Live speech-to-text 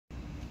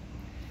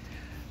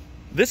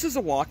This is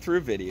a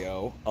walkthrough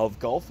video of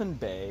Gulf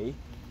Bay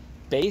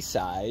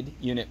Bayside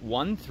Unit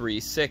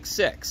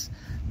 1366.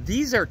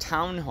 These are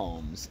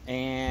townhomes,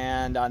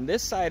 and on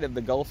this side of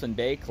the Gulf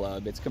Bay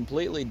Club, it's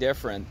completely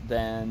different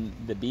than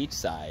the beach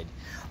side.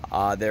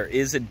 There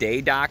is a day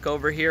dock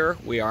over here.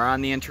 We are on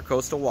the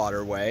Intracoastal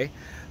Waterway.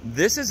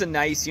 This is a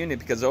nice unit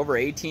because over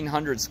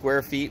 1,800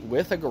 square feet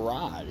with a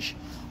garage.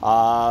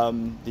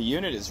 The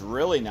unit is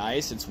really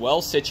nice. It's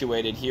well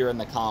situated here in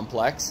the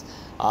complex.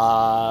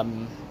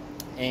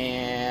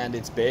 And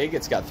it's big.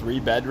 It's got 3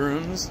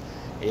 bedrooms.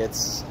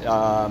 It's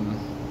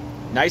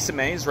nice and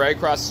maze right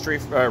across the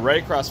street,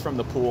 right across from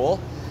the pool,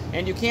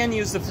 and you can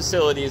use the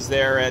facilities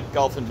there at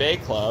Gulf Bay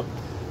Club,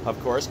 of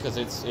course, because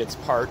it's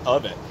part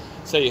of it.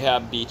 So you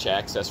have beach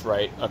access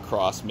right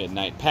across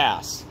Midnight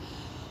Pass.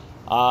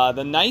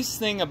 The nice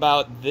thing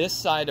about this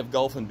side of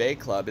Gulf Bay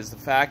Club is the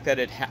fact that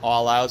it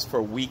allows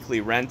for weekly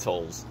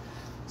rentals.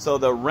 So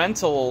the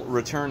rental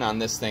return on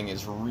this thing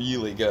is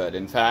really good.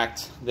 In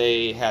fact,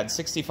 they had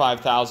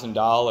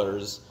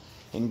 $65,000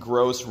 in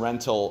gross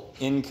rental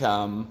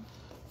income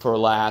for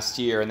last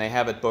year, and they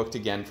have it booked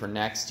again for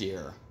next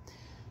year.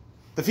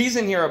 The fees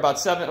in here are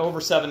about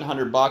over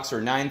 $700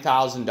 or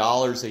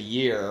 $9,000 a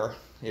year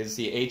is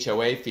the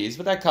HOA fees,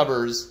 but that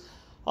covers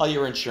all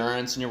your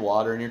insurance and your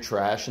water and your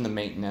trash and the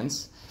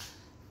maintenance.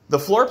 The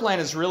floor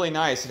plan is really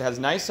nice. It has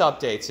nice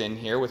updates in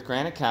here with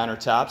granite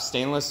countertops,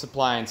 stainless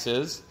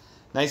appliances,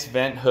 nice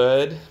vent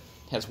hood,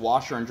 has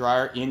washer and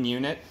dryer in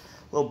unit,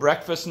 little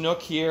breakfast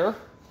nook here.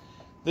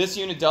 This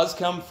unit does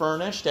come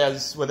furnished,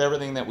 as with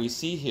everything that we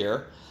see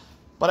here,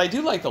 but I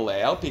do like the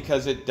layout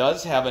because it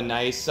does have a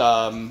nice,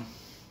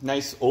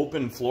 nice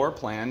open floor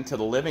plan to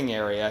the living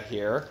area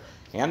here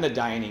and the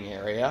dining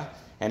area,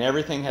 and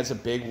everything has a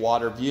big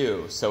water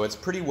view, so it's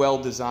pretty well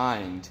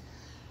designed.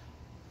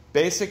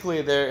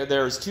 Basically,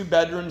 there's 2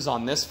 bedrooms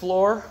on this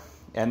floor,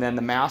 and then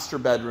the master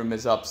bedroom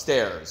is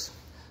upstairs.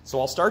 So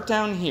I'll start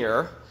down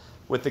here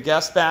with the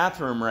guest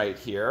bathroom right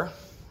here,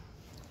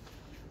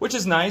 which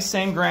is nice.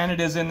 Same granite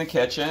as in the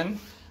kitchen.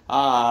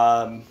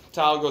 Tile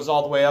goes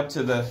all the way up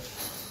to the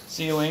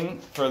ceiling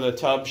for the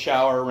tub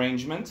shower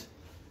arrangement.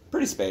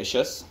 Pretty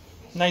spacious.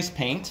 Nice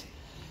paint.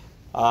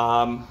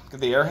 The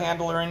air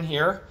handler in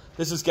here.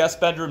 This is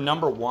guest bedroom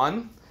number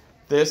 1.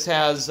 This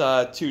has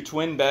 2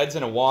 twin beds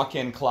and a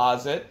walk-in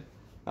closet.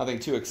 Nothing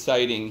too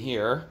exciting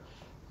here.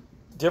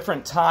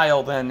 Different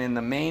tile than in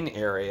the main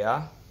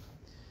area.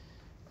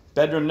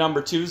 Bedroom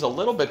number 2 is a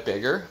little bit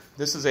bigger.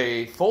 This is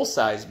a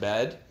full-size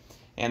bed,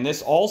 and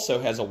this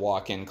also has a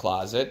walk-in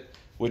closet,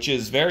 which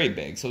is very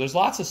big. So there's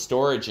lots of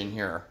storage in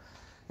here.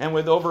 And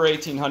with over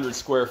 1,800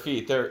 square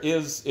feet,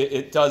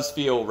 it does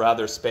feel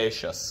rather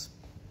spacious.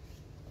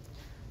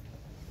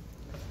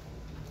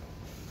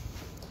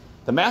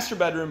 The master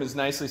bedroom is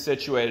nicely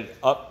situated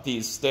up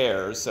these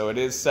stairs, so it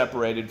is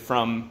separated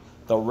from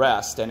the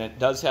rest, and it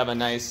does have a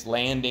nice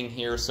landing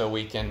here so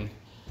we can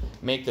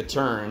make the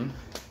turn.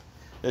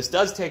 This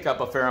does take up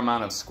a fair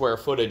amount of square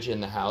footage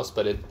in the house,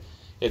 but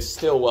it's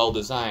still well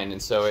designed,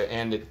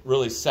 and it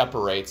really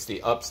separates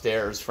the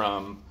upstairs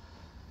from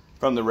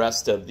the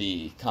rest of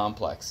the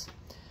complex.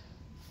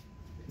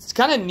 It's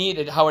kind of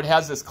neat how it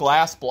has this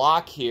glass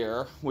block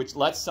here, which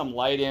lets some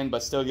light in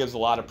but still gives a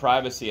lot of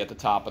privacy at the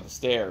top of the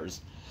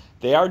stairs.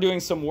 They are doing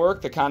some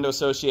work. The condo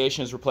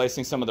association is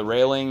replacing some of the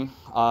railing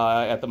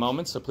at the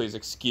moment, so please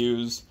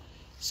excuse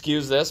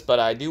this,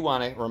 but I do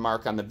want to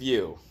remark on the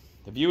view.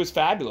 The view is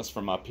fabulous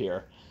from up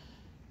here.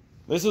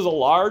 This is a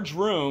large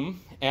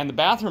room, and the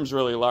bathroom's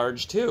really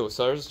large too,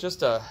 so there's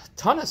just a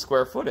ton of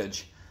square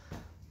footage.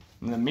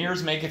 And the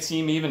mirrors make it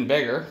seem even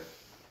bigger.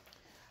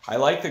 I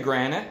like the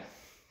granite.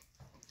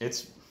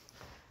 It's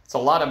a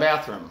lot of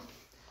bathroom.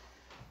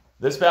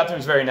 This bathroom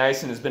is very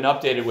nice and has been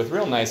updated with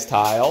real nice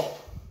tile.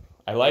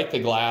 I like the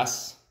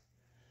glass.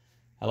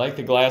 I like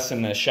the glass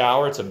in the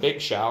shower. It's a big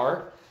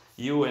shower.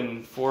 You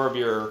and 4 of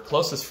your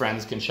closest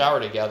friends can shower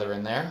together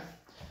in there.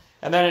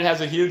 And then it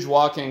has a huge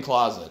walk-in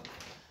closet.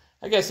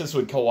 I guess this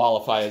would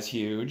qualify as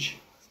huge.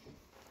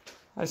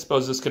 I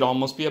suppose this could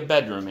almost be a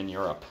bedroom in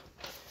Europe.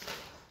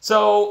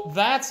 So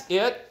that's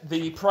it.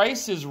 The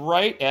price is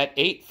right at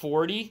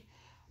 $840.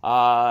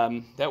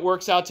 That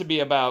works out to be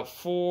about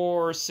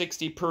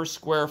 $460 per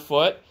square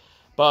foot.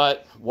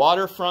 But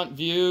waterfront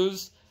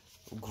views,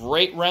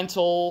 great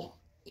rental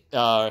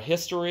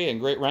history and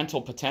great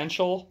rental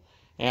potential.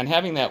 And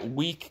having that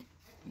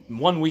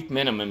 1 week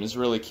minimum is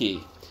really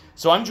key.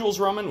 So I'm Jules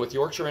Roman with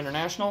Yorkshire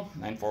International,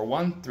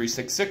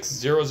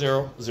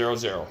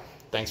 941-366-0000.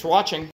 Thanks for watching.